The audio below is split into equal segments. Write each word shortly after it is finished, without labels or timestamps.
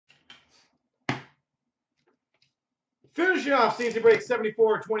Finishing off CNC break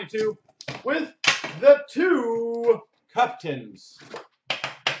 74-22 with the two Captains.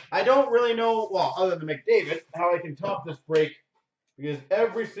 I don't really know, well, other than McDavid, how I can top this break because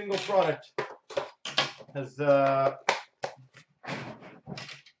every single product has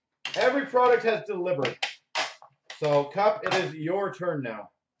delivered. So, Cup, it is your turn now.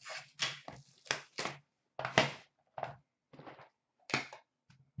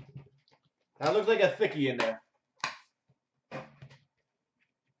 That looks like a thickie in there.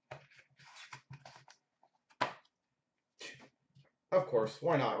 Of course,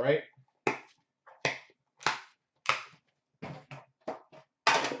 why not, right?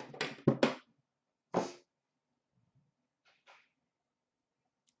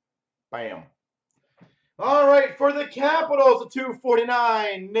 Bam. All right, for the Capitals, the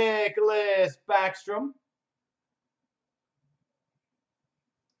 249, Nicholas Backstrom.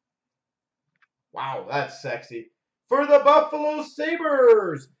 Wow, that's sexy. For the Buffalo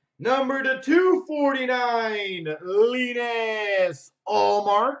Sabres, number to 249, Linus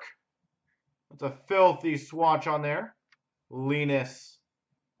Ullmark. That's a filthy swatch on there. Linus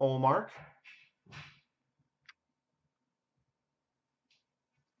Ullmark.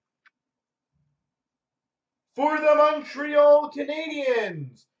 For the Montreal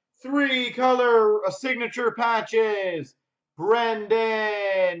Canadiens, three-color signature patches,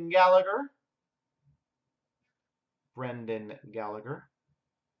 Brendan Gallagher. Brendan Gallagher.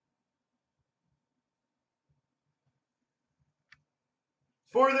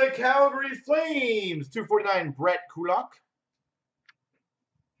 For the Calgary Flames, 249, Brett Kulak.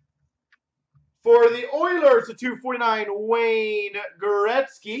 For the Oilers, the 249, Wayne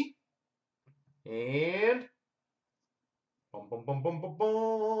Gretzky. And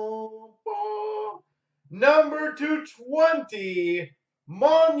number 220,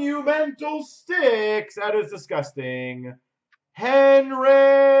 Monumental Sticks. That is disgusting.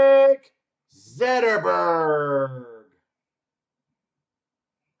 Henrik Zetterberg.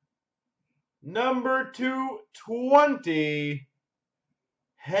 Number 220,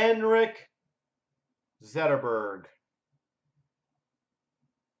 Henrik Zetterberg.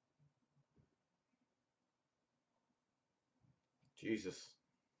 Jesus.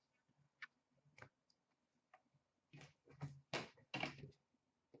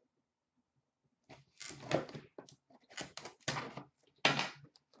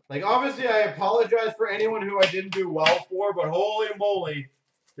 Like, obviously, I apologize for anyone who I didn't do well for, but holy moly,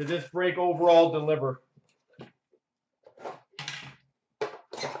 did this break overall deliver.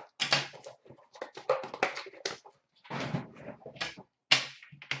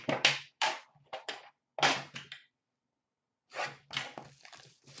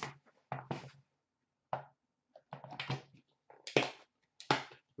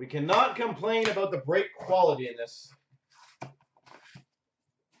 We cannot complain about the break quality in this.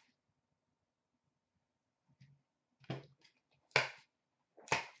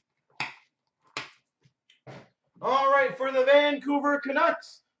 All right, for the Vancouver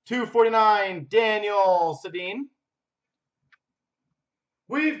Canucks, 249, Daniel Sedin.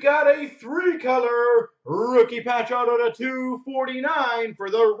 We've got a three-color rookie patch auto to 249 for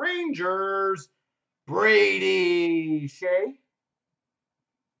the Rangers, Brady Shea.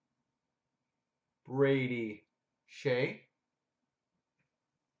 Brady Shea.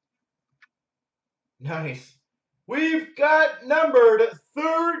 Nice. We've got numbered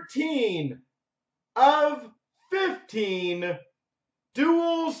 13 of 15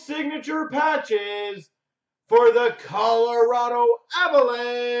 dual signature patches for the Colorado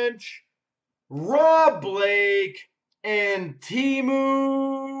Avalanche, Rob Blake and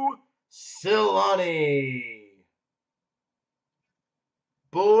Teemu Selanne.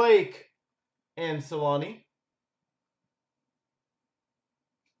 Blake and Selanne.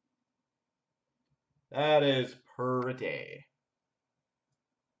 That is pretty.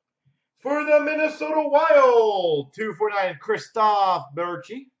 For the Minnesota Wild, 249, Christoph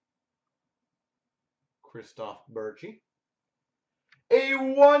Berchi. A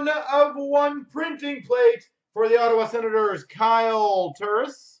 1-of-1 printing plate for the Ottawa Senators, Kyle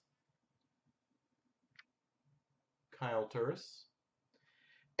Turris.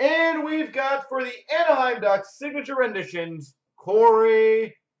 And we've got for the Anaheim Ducks signature renditions,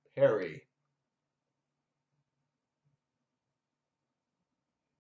 Corey Perry.